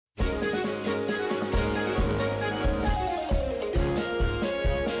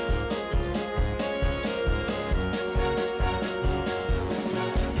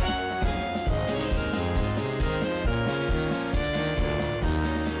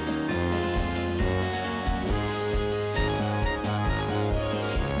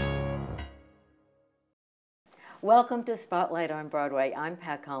Welcome to Spotlight on Broadway. I'm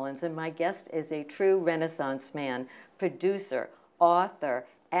Pat Collins, and my guest is a true Renaissance man, producer, author,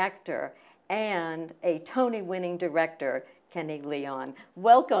 actor, and a Tony-winning director, Kenny Leon.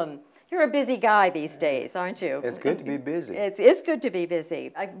 Welcome. You're a busy guy these days, aren't you? It's good to be busy. It's good to be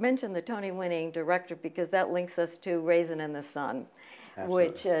busy. I mentioned the Tony-winning director because that links us to Raisin in the Sun, Absolutely.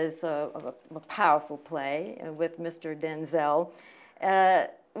 which is a powerful play with Mr. Denzel.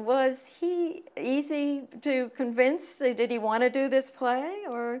 Was he easy to convince? Did he want to do this play,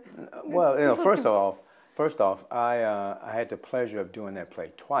 or? Well, you know, first off, I had the pleasure of doing that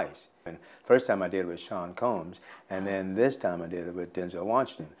play twice. And first time I did it with Sean Combs, and then this time I did it with Denzel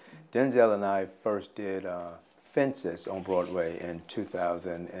Washington. Denzel and I first did Fences on Broadway in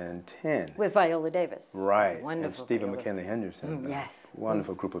 2010. With Viola Davis. Right. Wonderful. And Stephen Viola. McKinley Henderson. Yes.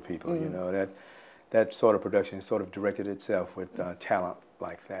 Wonderful group of people, you know. That sort of production sort of directed itself with talent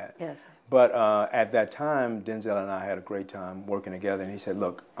like that. Yes. But at that time, Denzel and I had a great time working together, and he said,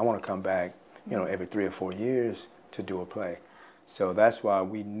 look, I want to come back, you know, every 3 or 4 years to do a play. So that's why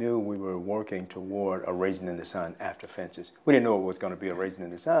we knew we were working toward a Raisin in the Sun after Fences. We didn't know it was going to be a Raisin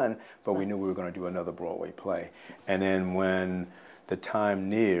in the Sun, but we knew we were going to do another Broadway play. And then when the time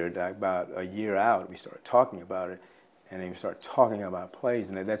neared, like about a year out, we started talking about it. And then we started talking about plays,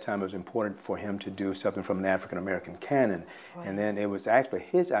 and at that time it was important for him to do something from an African-American canon. Right. And then it was actually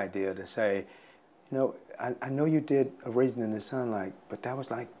his idea to say, you know, I know you did A Raisin in the Sun, but that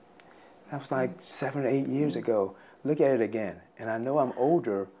was like 7 or 8 years ago. Look at it again. And I know I'm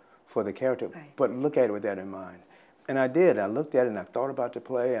older for the character, right, but look at it with that in mind. And I did. I looked at it and I thought about the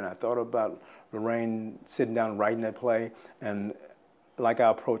play, and I thought about Lorraine sitting down writing that play, and like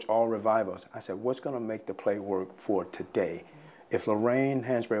I approach all revivals, I said, what's going to make the play work for today? If Lorraine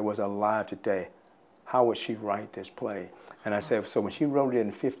Hansberry was alive today, how would she write this play? And I said, so when she wrote it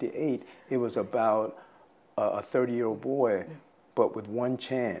in '58, it was about a 30-year-old boy, but with one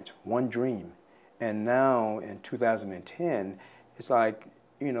chance, one dream. And now in 2010, it's like,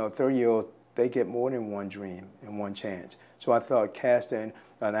 you know, 30-year-olds, they get more than one dream and one chance. So I thought casting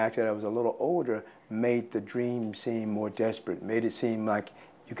an actor that was a little older made the dream seem more desperate, made it seem like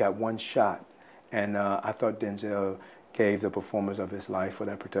you got one shot. And I thought Denzel gave the performance of his life for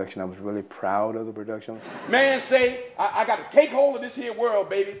that production. I was really proud of the production. Man say, I got to take hold of this here world,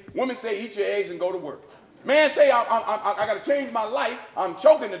 baby. Women say, eat your eggs and go to work. Man say, I got to change my life. I'm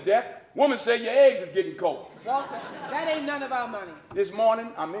choking to death. Woman say, your eggs is getting cold. Walter, that ain't none of our money. This morning,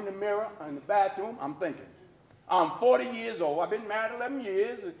 I'm in the mirror, in the bathroom, I'm thinking, I'm 40 years old, I've been married 11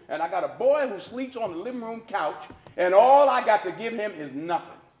 years, and I got a boy who sleeps on the living room couch, and all I got to give him is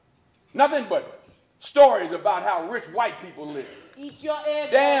nothing. Nothing but stories about how rich white people live. Eat your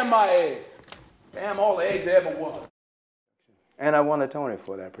eggs. Damn my eggs. Damn all the eggs there ever was. And I won a Tony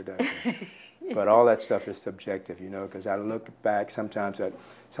for that production. But all that stuff is subjective, you know, because I look back sometimes at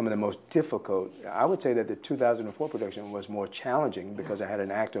some of the most difficult. I would say that the 2004 production was more challenging because I had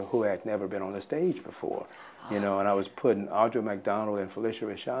an actor who had never been on the stage before, you know, and I was putting Audra McDonald and Felicia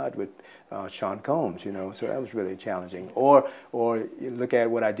Rashad with Sean Combs, you know, so that was really challenging. Or you look at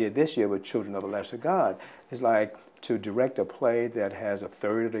what I did this year with Children of a Lesser God. It's like to direct a play that has a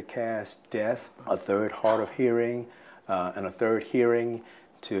third of the cast deaf, a third hard of hearing, and a third hearing,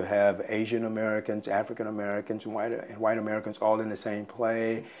 to have Asian Americans, African Americans, and white Americans all in the same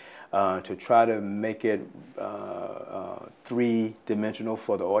play, to try to make it three-dimensional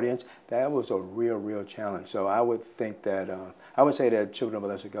for the audience. That was a real challenge. So I would think that, I would say that Children of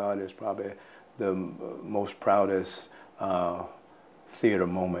a Lesser God is probably the most proudest theater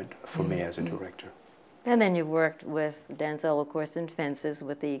moment for me as a director. And then you worked with Denzel, of course, in Fences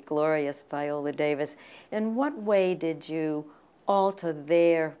with the glorious Viola Davis. In what way did you alter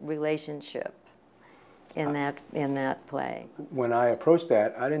their relationship in that play? When I approached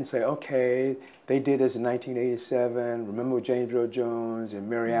that, I didn't say, okay, they did this in 1987, remember James Earl Jones and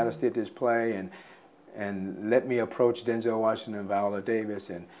Mary Alice did this play, and let me approach Denzel Washington and Viola Davis.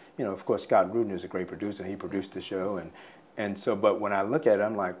 And, you know, of course, Scott Rudin is a great producer, he produced the show. And so, but when I look at it,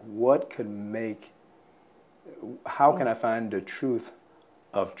 I'm like, what could make, how can I find the truth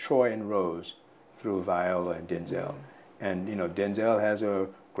of Troy and Rose through Viola and Denzel? And, you know, Denzel has a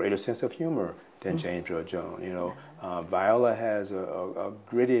greater sense of humor than James Earl Jones. You know, Viola has a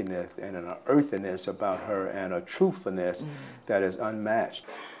grittiness and an earthiness about her and a truthfulness that is unmatched.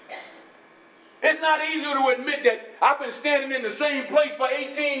 It's not easy to admit that I've been standing in the same place for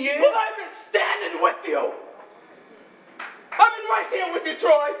 18 years. Well, I've been standing with you. I've been right here with you,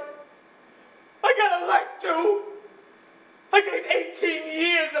 Troy. I got a life too. I gave 18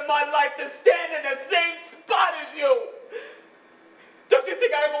 years of my life to stand in the same spot as you. Don't you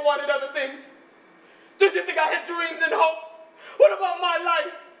think I ever wanted other things? Did you think I had dreams and hopes? What about my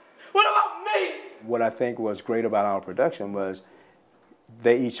life? What about me? What I think was great about our production was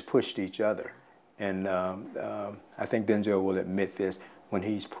they each pushed each other. And I think Denzel will admit this. When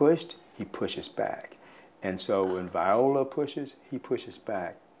he's pushed, he pushes back. And so when Viola pushes, he pushes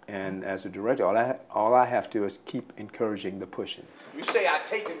back. And as a director, all I have to do is keep encouraging the pushing. You say I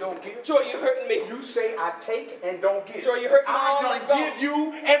take and don't give? Troy, you hurting me. You say I take and don't give. Troy, you hurting my arm. I don't give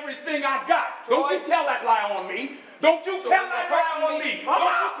you everything I got. Troy. Don't you tell that lie on me. Don't you tell that lie on me. Don't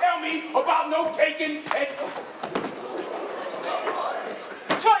you tell me about no taking and...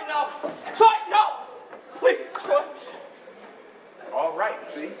 Troy, no. Troy, no. Please, Troy. All right,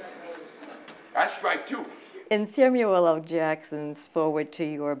 see? That's strike two. In Samuel L. Jackson's foreword to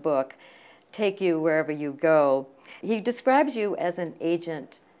your book, Take You Wherever You Go, he describes you as an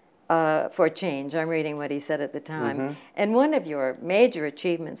agent for change. I'm reading what he said at the time. Mm-hmm. And one of your major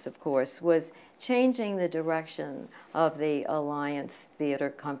achievements, of course, was changing the direction of the Alliance Theater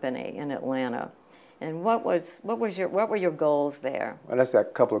Company in Atlanta. And what were your goals there? Well, that's a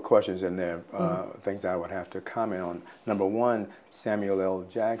couple of questions in there, things I would have to comment on. Number one, Samuel L.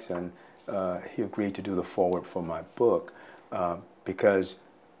 Jackson, he agreed to do the foreword for my book because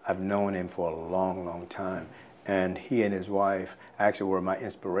I've known him for a long, long time. And he and his wife actually were my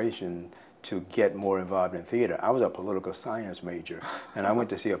inspiration to get more involved in theater. I was a political science major, and I went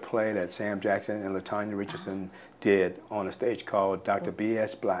to see a play that Sam Jackson and LaTanya Richardson did on a stage called Dr.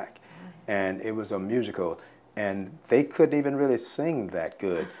 B.S. Black. And it was a musical, and they couldn't even really sing that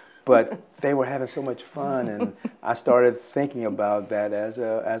good, but they were having so much fun, and I started thinking about that as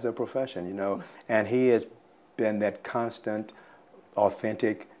a profession, you know. And he has been that constant,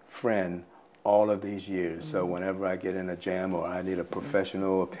 authentic friend all of these years. So whenever I get in a jam or I need a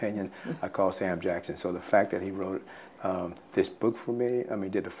professional opinion, I call Sam Jackson. So the fact that he wrote this book for me,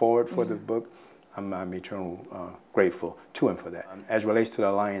 did the foreword for the book, I'm eternally grateful to him for that. As relates to the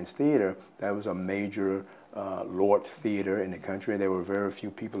Alliance Theater, that was a major LORT theater in the country. There were very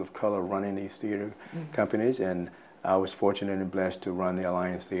few people of color running these theater companies, and I was fortunate and blessed to run the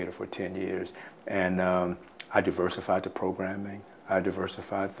Alliance Theater for 10 years. And I diversified the programming, I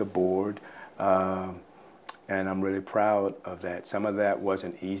diversified the board, and I'm really proud of that. Some of that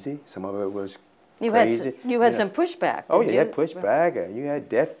wasn't easy, some of it was crazy. You had some pushback. Oh, you had pushback, you had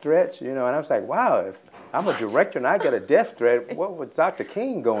death threats, you know, and I was like, wow, if I'm a director and I got a death threat, what was Dr.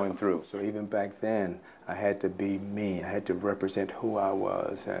 King going through? So even back then, I had to be me. I had to represent who I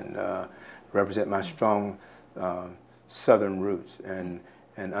was and represent my strong Southern roots and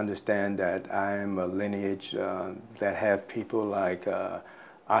understand that I am a lineage that have people like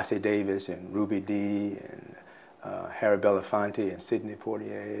Ossie Davis and Ruby Dee and Harry Belafonte and Sidney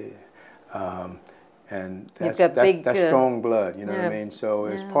Poitier. And that's strong blood, you know what I mean? So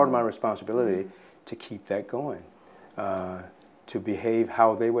it's part of my responsibility to keep that going, to behave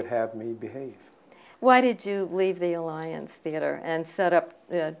how they would have me behave. Why did you leave the Alliance Theater and set up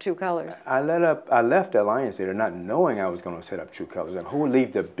True Colors? I left the Alliance Theater not knowing I was going to set up True Colors. And who would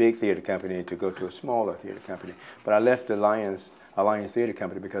leave the big theater company to go to a smaller theater company? But I left the Alliance Theater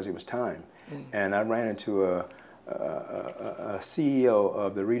Company because it was time. And I ran into a CEO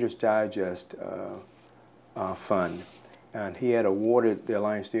of the Reader's Digest fund, and he had awarded the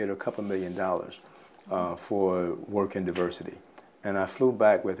Alliance Theater a couple $1 million for work in diversity. And I flew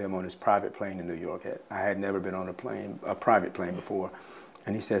back with him on his private plane in New York. I had never been on a private plane before.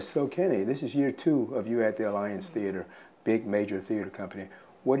 And he says, so Kenny, this is year 2 of you at the Alliance Theater, big major theater company.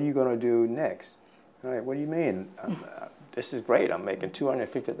 What are you going to do next? I'm like, what do you mean? This is great. I'm making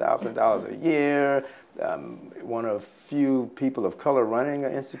 $250,000 a year. One of few people of color running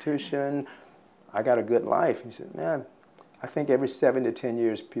an institution. I got a good life. He said, man, I think every 7 to 10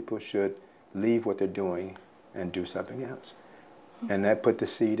 years people should leave what they're doing and do something else. And that put the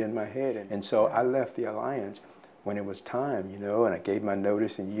seed in my head. And so I left the Alliance when it was time, you know, and I gave my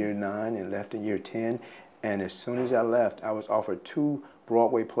notice in year 9 and left in year 10. And as soon as I left, I was offered 2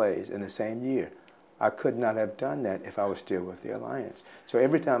 Broadway plays in the same year. I could not have done that if I was still with the Alliance. So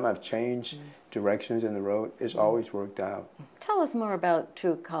every time I've changed directions in the road, it's always worked out. Tell us more about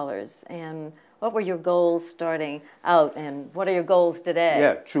True Colors and what were your goals starting out and what are your goals today?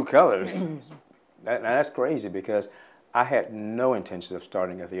 Yeah, True Colors. That's crazy because I had no intentions of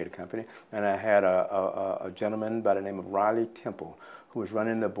starting a theater company, and I had a gentleman by the name of Riley Temple who was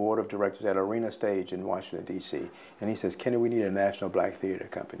running the board of directors at Arena Stage in Washington, D.C. And he says, Kenny, we need a national black theater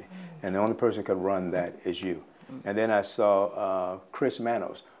company, and the only person who could run that is you. And then I saw Chris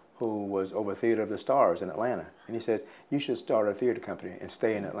Manos, who was over Theater of the Stars in Atlanta, and he says, you should start a theater company and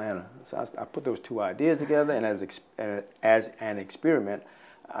stay in Atlanta. So I put those 2 ideas together, and as an experiment,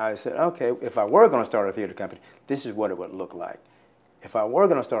 I said, okay, if I were going to start a theater company, this is what it would look like. If I were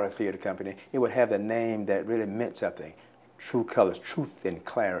going to start a theater company, it would have a name that really meant something. True colors, truth and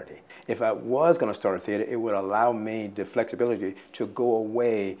clarity. If I was going to start a theater, it would allow me the flexibility to go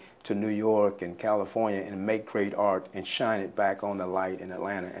away to New York and California and make great art and shine it back on the light in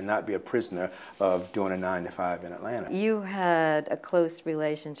Atlanta and not be a prisoner of doing a 9-to-5 in Atlanta. You had a close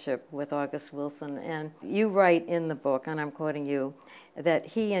relationship with August Wilson, and you write in the book, and I'm quoting you, that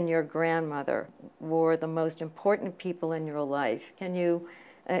he and your grandmother were the most important people in your life. Can you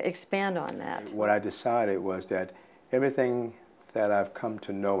expand on that? What I decided was that everything that I've come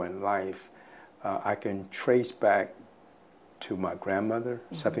to know in life, I can trace back to my grandmother,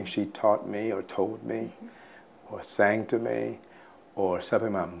 something she taught me or told me, or sang to me, or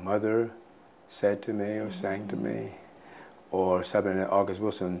something my mother said to me or sang to me, or something that August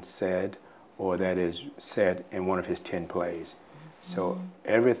Wilson said, or that is said in one of his 10 plays. So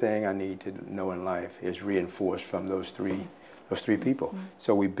everything I need to know in life is reinforced from those three people.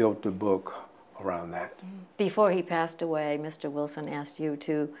 So we built the book around that. Before he passed away, Mr. Wilson asked you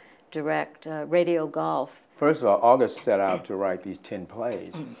to direct Radio Golf. First of all, August set out to write these 10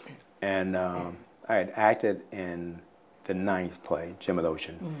 plays, and I had acted in the 9th play, Gem of the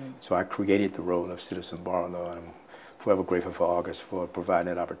Ocean. So I created the role of Citizen Barlow, and I'm forever grateful for August for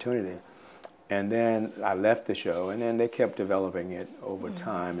providing that opportunity. And then I left the show, and then they kept developing it over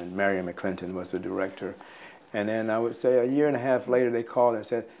time, and Marion McClinton was the director. And then I would say a year and a half later, they called and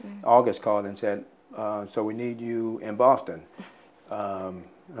said, August called and said, so we need you in Boston.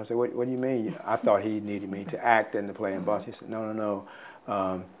 I said, what do you mean? I thought he needed me to act in the play in Boston. He said, no.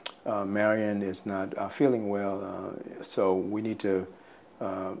 Marion is not feeling well, so we need to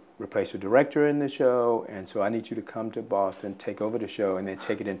replace the director in the show, and so I need you to come to Boston, take over the show, and then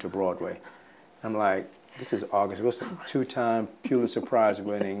take it into Broadway. I'm like, this is August Wilson, 2-time Pulitzer Prize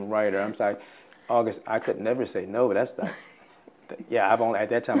winning writer. I'm like, August, I could never say no, but that's not, yeah, at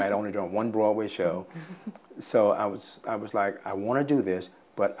that time I had only done 1 Broadway show. So I was like, I want to do this,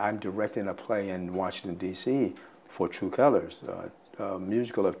 but I'm directing a play in Washington, D.C. for True Colors, a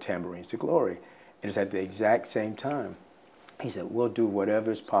musical of Tambourines to Glory. And it's at the exact same time. He said, we'll do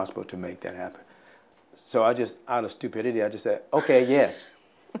whatever is possible to make that happen. So I just, out of stupidity, I just said, okay, yes.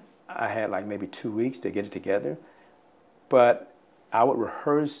 I had like maybe 2 weeks to get it together, but I would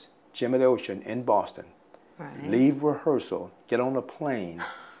rehearse Gem of the Ocean in Boston, leave rehearsal, get on a plane,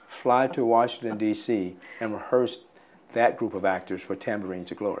 fly to Washington, D.C., and rehearse that group of actors for Tambourine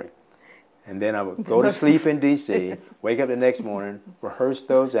to Glory. And then I would go to sleep in D.C., wake up the next morning, rehearse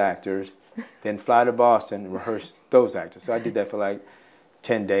those actors, then fly to Boston and rehearse those actors. So I did that for like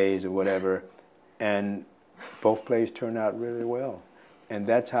 10 days or whatever, and both plays turned out really well. And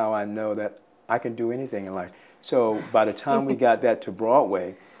that's how I know that I can do anything in life. So by the time we got that to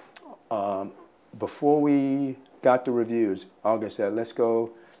Broadway, before we got the reviews, August said, let's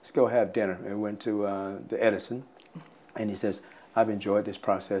go have dinner. And we went to the Edison, and he says, I've enjoyed this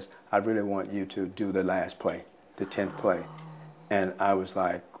process. I really want you to do the last play, the 10th play. And I was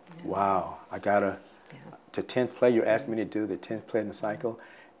like, wow, I gotta, the 10th play, you're asking me to do the 10th play in the cycle?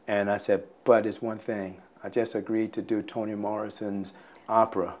 And I said, but it's one thing. I just agreed to do Toni Morrison's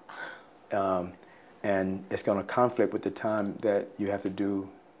opera, and it's gonna conflict with the time that you have to do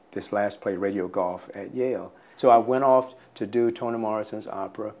this last play, Radio Golf, at Yale. So I went off to do Toni Morrison's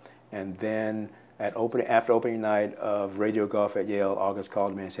opera, and then after opening night of Radio Golf at Yale, August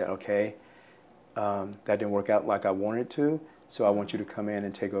called me and said, okay, that didn't work out like I wanted to, so I want you to come in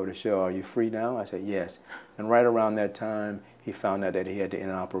and take over the show. Are you free now? I said, yes. And right around that time, he found out that he had the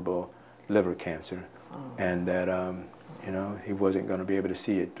inoperable liver cancer, and that you know, he wasn't going to be able to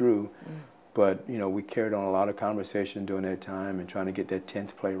see it through. But, you know, we carried on a lot of conversation during that time and trying to get that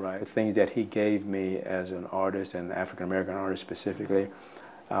 10th play right. The things that he gave me as an artist, and African-American artist specifically,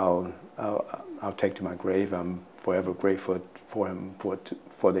 I'll take to my grave. I'm forever grateful for him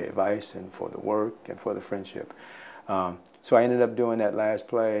for the advice and for the work and for the friendship. So I ended up doing that last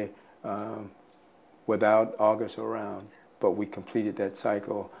play without August around, but we completed that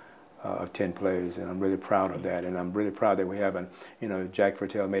cycle of 10 plays, and I'm really proud of that. And I'm really proud that we have, you know, Jack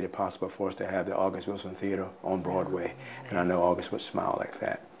Fertel made it possible for us to have the August Wilson Theater on Broadway, and I know August would smile like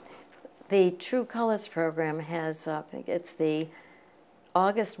that. The True Colors program has, I think it's the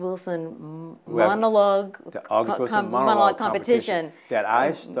August Wilson monologue, monologue competition that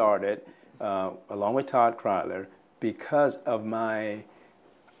I started along with Todd Kreitler because of my,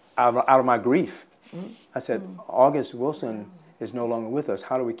 out of my grief. I said, August Wilson is no longer with us.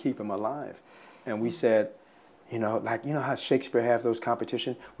 How do we keep him alive? And we said, You know, like, you know how Shakespeare has those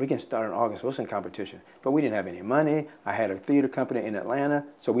competitions? We can start in August, what's in competition? But we didn't have any money. I had a theater company in Atlanta,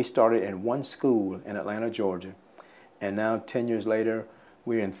 so we started in one school in Atlanta, Georgia. And now, 10 years later,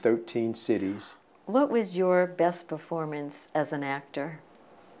 we're in 13 cities. What was your best performance as an actor?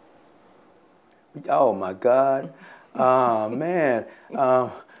 Oh, my God. Oh, man.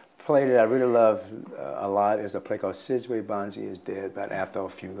 Play that I really love a lot is a play called Sidgwick Bonzi is Dead by Athol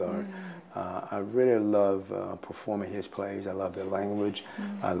Fugard. I really love performing his plays. I love the language.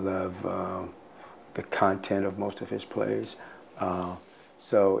 I love the content of most of his plays.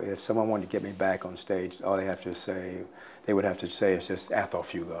 So if someone wanted to get me back on stage, all they would have to say is just Athol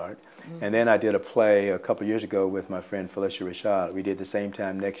Fugard. And then I did a play a couple years ago with my friend Felicia Rashad. We did the same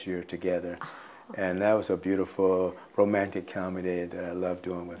time next year together. And that was a beautiful romantic comedy that I love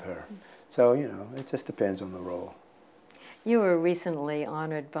doing with her. So, you know, it just depends on the role. You were recently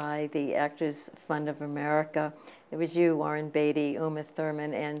honored by the Actors Fund of America. It was you, Warren Beatty, Uma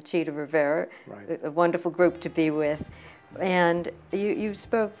Thurman, and Chita Rivera, Right. a wonderful group to be with. And you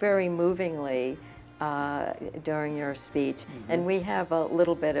spoke very movingly during your speech, and we have a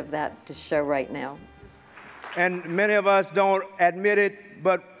little bit of that to show right now. And many of us don't admit it,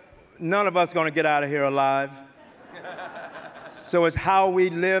 but none of us are going to get out of here alive. So it's how we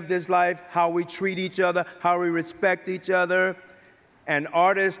live this life, how we treat each other, how we respect each other. And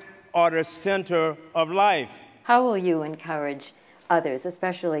artists are the center of life. How will you encourage others,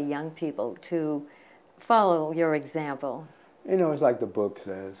 especially young people, to follow your example? You know, it's like the book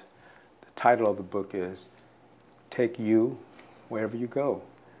says. The title of the book is Take You Wherever You Go.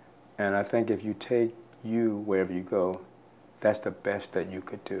 And I think if you take you wherever you go, that's the best that you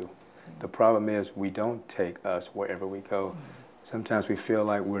could do. The problem is we don't take us wherever we go. Sometimes we feel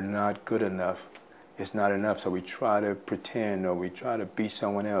like we're not good enough. It's not enough, so we try to pretend or we try to be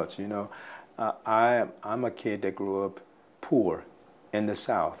someone else, you know. I'm a kid that grew up poor in the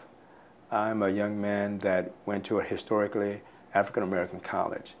South. I'm a young man that went to a historically African-American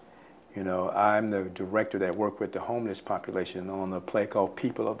college. You know, I'm the director that worked with the homeless population on a play called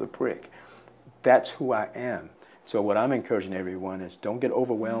People of the Brick. That's who I am. So what I'm encouraging everyone is don't get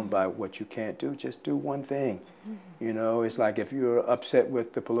overwhelmed by what you can't do. Just do one thing. You know, it's like if you're upset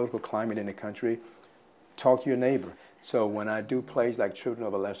with the political climate in the country, talk to your neighbor. So when I do plays like Children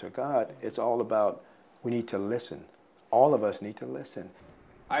of a Lesser God, it's all about we need to listen. All of us need to listen.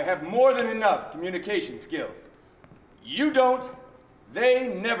 I have more than enough communication skills. You don't. They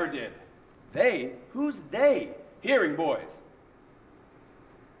never did. They? Who's they? Hearing boys.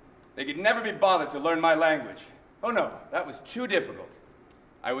 They could never be bothered to learn my language. Oh no, that was too difficult.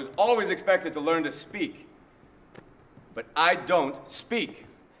 I was always expected to learn to speak. But I don't speak.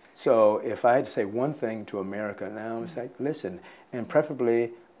 So if I had to say one thing to America now, it's like, listen, and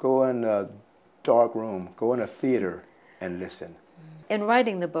preferably go in a dark room, go in a theater and listen. In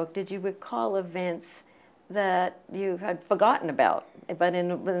writing the book, did you recall events that you had forgotten about, but in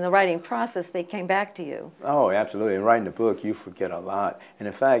the writing process, they came back to you? Oh, absolutely. In writing the book, you forget a lot. And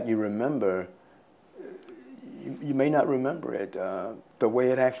in fact, you remember, you may not remember it the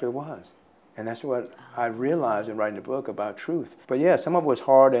way it actually was. And that's what I realized in writing the book about truth. But yeah, some of it was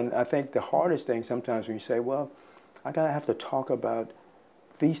hard, and I think the hardest thing sometimes when you say, well, I gotta have to talk about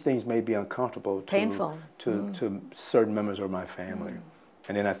these things may be uncomfortable to certain members of my family.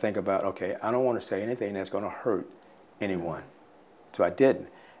 And then I think about, okay, I don't want to say anything that's going to hurt anyone. So I didn't.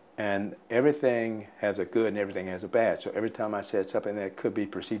 And everything has a good and everything has a bad. So every time I said something that could be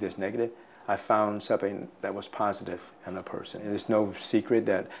perceived as negative, I found something that was positive in a person. And it's no secret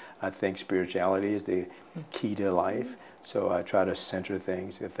that I think spirituality is the key to life. So I try to center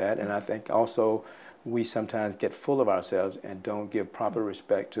things with that. And I think also we sometimes get full of ourselves and don't give proper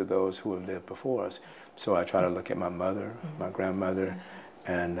respect to those who have lived before us. So I try to look at my mother, my grandmother,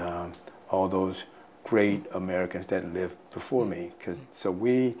 and all those great Americans that lived before me. So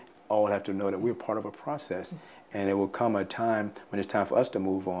we all have to know that we're part of a process. And it will come a time when it's time for us to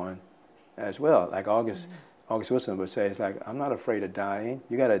move on as well. Like August Wilson would say, it's like, I'm not afraid of dying.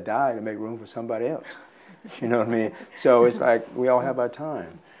 You got to die to make room for somebody else. You know what I mean? So it's like we all have our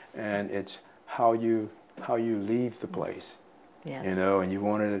time. And it's how you leave the place. Yes. You know, and you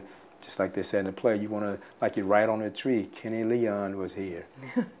want to, just like they said in the play, you want to, like you write on a tree, Kenny Leon was here.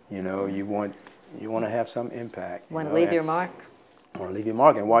 You know, you want to have some impact. You want to leave your mark? You want to leave your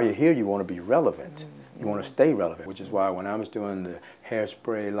mark. And while you're here, you want to be relevant. You want to stay relevant, which is why when I was doing the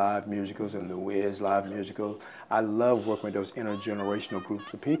Hairspray live musicals and the Wiz live musicals, I love working with those intergenerational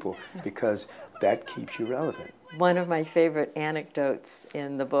groups of people because that keeps you relevant. One of my favorite anecdotes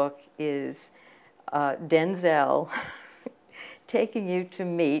in the book is Denzel taking you to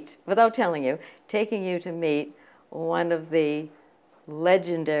meet, without telling you, taking you to meet one of the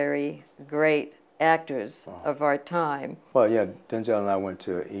legendary great actors of our time. Well, yeah, Denzel and I went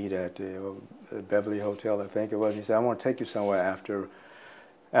to eat at the Beverly Hotel, I think it was. He said, I want to take you somewhere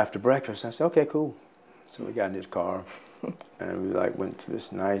after breakfast. I said, okay, cool. So we got in his car, and we went to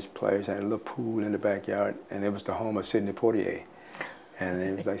this nice place, had a little pool in the backyard, and it was the home of Sidney Poitier. And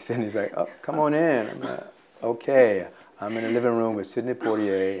it was like, Sidney's like, oh, come on in. I'm like, okay. I'm in the living room with Sidney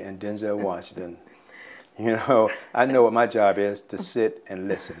Poitier and Denzel Washington. You know, I know what my job is, to sit and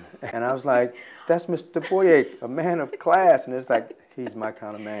listen. And I was like, that's Mr. Poitier, a man of class. And it's like, he's my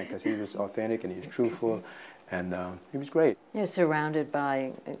kind of man, because he was authentic and he was truthful, and he was great. You're surrounded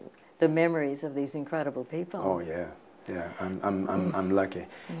by the memories of these incredible people. Oh, yeah, yeah. I'm lucky,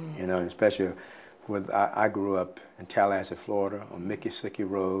 you know, especially I grew up in Tallahassee, Florida, on Miccosukee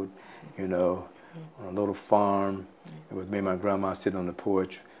Road, you know, on a little farm. It was me and my grandma sitting on the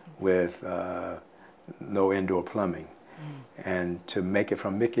porch with no indoor plumbing. And to make it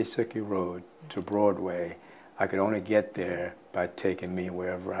from Miccosukee Road to Broadway, I could only get there by taking me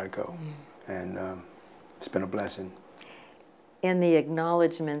wherever I go. And it's been a blessing. In the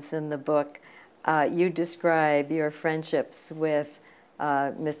acknowledgments in the book, you describe your friendships with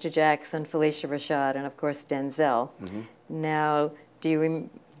Mr. Jackson, Felicia Rashad, and of course Denzel. Now, do you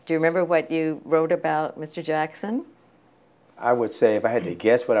remember what you wrote about Mr. Jackson? I would say, if I had to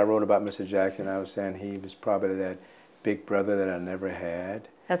guess what I wrote about Mr. Jackson, I was saying he was probably that big brother that I never had.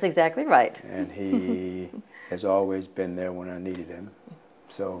 That's exactly right. And he has always been there when I needed him.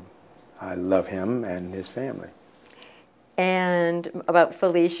 So I love him and his family. And about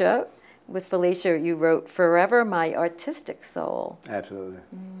Felicia, with Felicia you wrote, "Forever my artistic soul." Absolutely.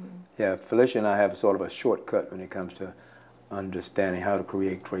 Yeah, Felicia and I have sort of a shortcut when it comes to understanding how to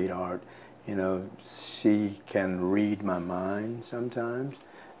create great art. You know, she can read my mind sometimes,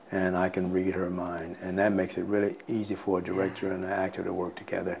 and I can read her mind, and that makes it really easy for a director and an actor to work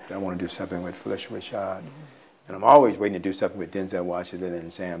together. I want to do something with Felicia Rashad, and I'm always waiting to do something with Denzel Washington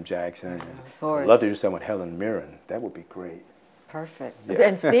and Sam Jackson, and I'd love to do something with Helen Mirren. That would be great. Perfect. Yeah.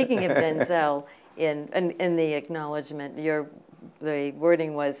 And speaking of Denzel, in the acknowledgement, the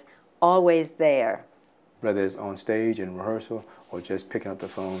wording was "always there." Whether it's on stage in rehearsal or just picking up the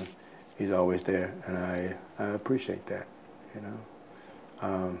phone, he's always there, and I appreciate that, you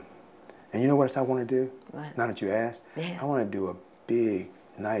know. And you know what else I want to do? What? Now that you asked, yes. I want to do a big,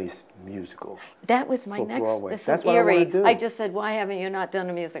 nice musical. That was my next. Broadway. This That's is what I want eerie. to do. I just said, why haven't you not done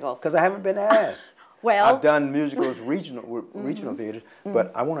a musical? Because I haven't been asked. Well, I've done musicals, regional theaters,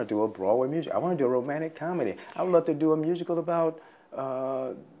 but I want to do a Broadway musical. I want to do a romantic comedy. I would love to do a musical about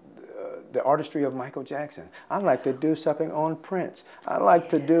the artistry of Michael Jackson. I'd like to do something on Prince. I'd like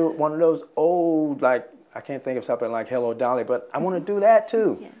to do one of those old, like, I can't think of something like Hello Dolly, but I want to do that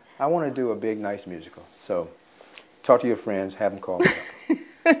too. Yeah. I want to do a big, nice musical. So talk to your friends, have them call me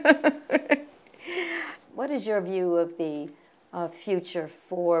up. What is your view of the future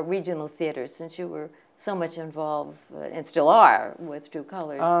for regional theaters, since you were so much involved, and still are, with True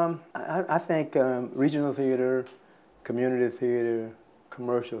Colors? I think regional theater, community theater,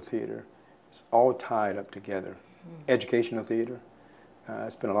 commercial theater, it's all tied up together. Educational theater. I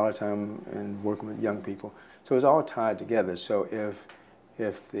spent a lot of time in working with young people. So it's all tied together. So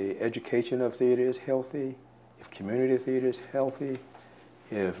if the education of theater is healthy, if community theater is healthy,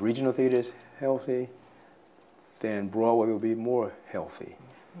 if regional theater is healthy, then Broadway will be more healthy.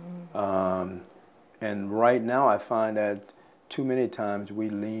 And right now I find that too many times we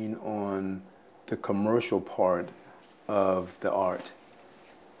lean on the commercial part of the art.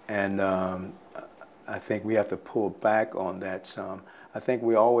 And I think we have to pull back on that some. I think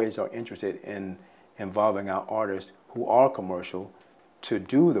we always are interested in involving our artists who are commercial to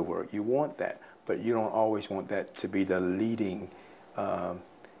do the work. You want that, but you don't always want that to be the leading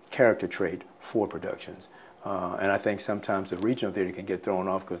character trait for productions. And I think sometimes the regional theater can get thrown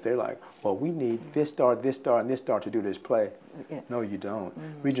off because they're like, well, we need this star, and this star to do this play. Yes. No, you don't.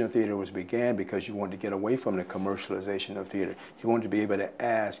 Regional theater began because you wanted to get away from the commercialization of theater. You wanted to be able to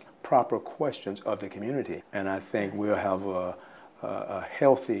ask proper questions of the community. And I think we'll have a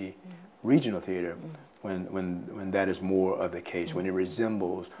healthy regional theater when that is more of the case, when it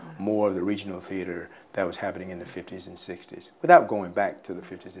resembles more of the regional theater that was happening in the 50s and 60s, without going back to the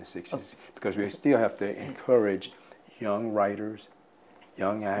 50s and 60s, because we still have to encourage young writers,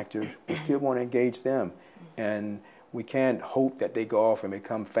 young actors. We still want to engage them. And we can't hope that they go off and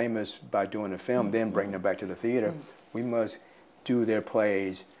become famous by doing a film, then bring them back to the theater. We must do their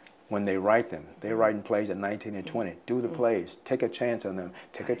plays when they write them. They're writing plays at 19 and 20. Do the plays. Take a chance on them.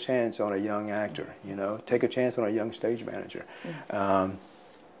 Take a chance on a young actor, you know. Take a chance on a young stage manager.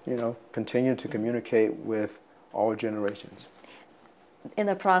 You know, continue to communicate with all generations. In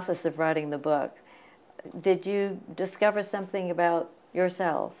the process of writing the book, did you discover something about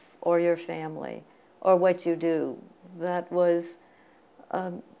yourself or your family or what you do that was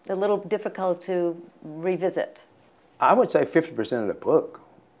a little difficult to revisit? I would say 50% of the book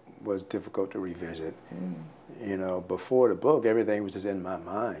was difficult to revisit. You know, before the book, everything was just in my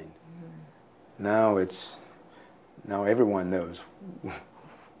mind. Now everyone knows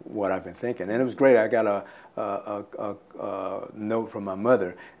what I've been thinking. And it was great. I got a note from my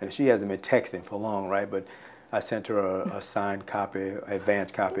mother, and she hasn't been texting for long, right? But I sent her a signed copy,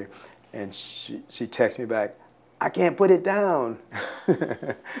 advanced copy, and she texted me back, "I can't put it down."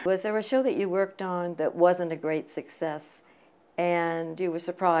 Was there a show that you worked on that wasn't a great success, and you were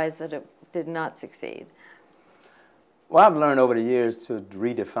surprised that it did not succeed? Well, I've learned over the years to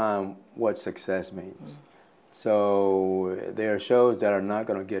redefine what success means. So there are shows that are not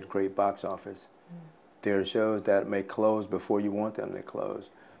going to get great box office. There are shows that may close before you want them to close,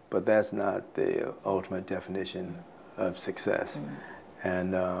 but that's not the ultimate definition of success.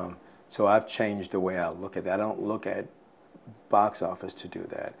 And so I've changed the way I look at that. I don't look at box office to do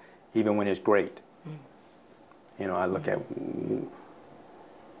that, even when it's great. You know, I look at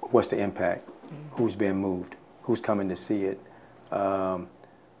what's the impact, who's being moved, who's coming to see it,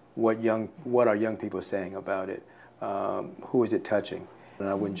 what are young people saying about it, who is it touching, and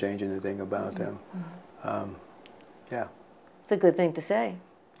I wouldn't change anything about them. Yeah. It's a good thing to say.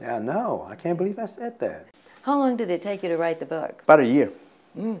 Yeah, no, I can't believe I said that. How long did it take you to write the book? About a year.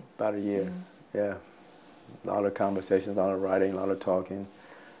 About a year, yeah. A lot of conversations, a lot of writing, a lot of talking.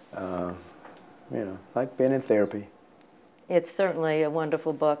 You know, like being in therapy. It's certainly a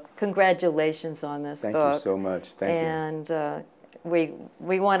wonderful book. Congratulations on this book. Thank you so much. Thank you. And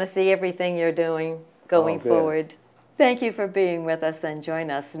we want to see everything you're doing going forward. Thank you for being with us, and join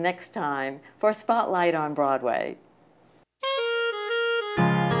us next time for Spotlight on Broadway.